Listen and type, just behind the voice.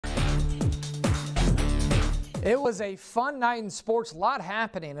It was a fun night in sports, a lot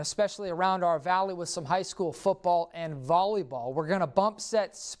happening, especially around our valley with some high school football and volleyball. We're going to bump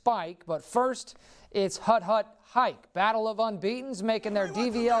set Spike, but first it's Hut Hut Hike. Battle of Unbeatens making their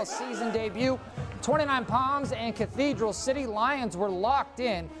DVL season debut. 29 Palms and Cathedral City Lions were locked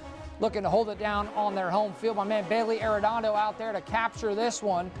in, looking to hold it down on their home field. My man Bailey Arredondo out there to capture this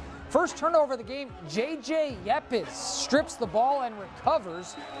one. First turnover of the game, J.J. Yepes strips the ball and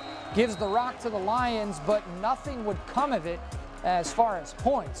recovers, gives the rock to the Lions, but nothing would come of it as far as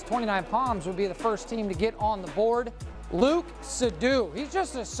points. 29 Palms would be the first team to get on the board. Luke Sadu, he's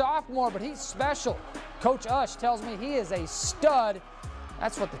just a sophomore, but he's special. Coach Ush tells me he is a stud.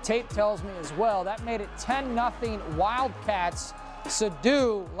 That's what the tape tells me as well. That made it 10-0 Wildcats.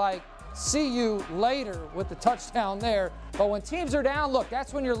 Sadu, like, see you later with the touchdown there. But when teams are down, look,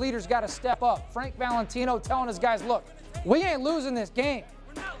 that's when your leaders got to step up. Frank Valentino telling his guys, look, we ain't losing this game.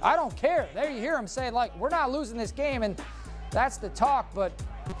 I don't care. There you hear him say, like, we're not losing this game, and that's the talk. But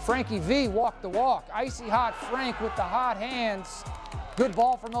Frankie V walked the walk. Icy hot Frank with the hot hands. Good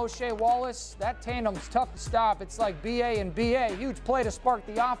ball from O'Shea Wallace. That tandem's tough to stop. It's like BA and BA. Huge play to spark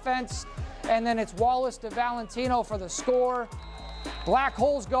the offense. And then it's Wallace to Valentino for the score. Black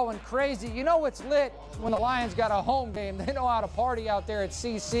Hole's going crazy. You know it's lit when the Lions got a home game. They know how to party out there at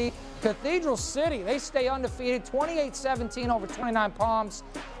CC. Cathedral City, they stay undefeated, 28-17 over 29 Palms.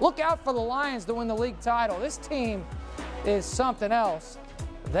 Look out for the Lions to win the league title. This team is something else.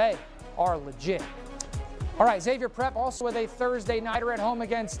 They are legit. All right, Xavier Prep also with a Thursday nighter at home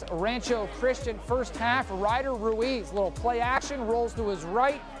against Rancho Christian. First half, Ryder Ruiz, little play action, rolls to his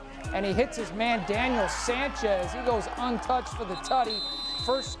right, and he hits his man Daniel Sanchez. He goes untouched for the tutty.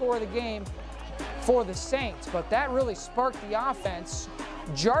 First score of the game for the Saints, but that really sparked the offense.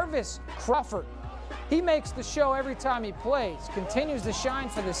 Jarvis Crawford, he makes the show every time he plays. Continues to shine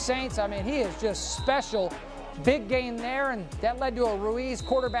for the Saints. I mean, he is just special. Big gain there, and that led to a Ruiz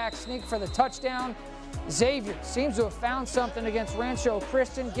quarterback sneak for the touchdown. Xavier seems to have found something against Rancho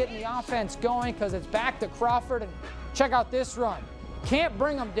Christian, getting the offense going because it's back to Crawford. And check out this run. Can't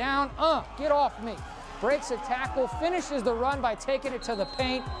bring him down. Get off me. Breaks a tackle, finishes the run by taking it to the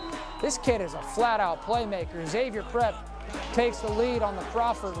paint. This kid is a flat-out playmaker. Xavier Prep takes the lead on the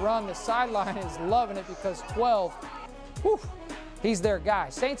Crawford run. The sideline is loving it because 12, he's their guy.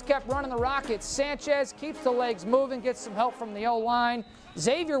 Saints kept running the Rockets. Sanchez keeps the legs moving, gets some help from the O-line.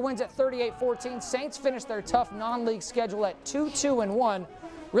 Xavier wins at 38-14. Saints finish their tough non-league schedule at 2-2-1.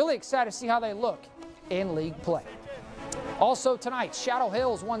 Really excited to see how they look in league play. Also tonight, Shadow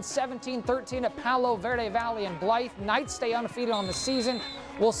Hills won 17-13 at Palo Verde Valley and Blythe. Knights stay undefeated on the season.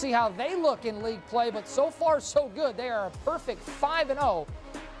 We'll see how they look in league play, but so far so good. They are a perfect 5-0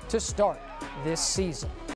 to start this season.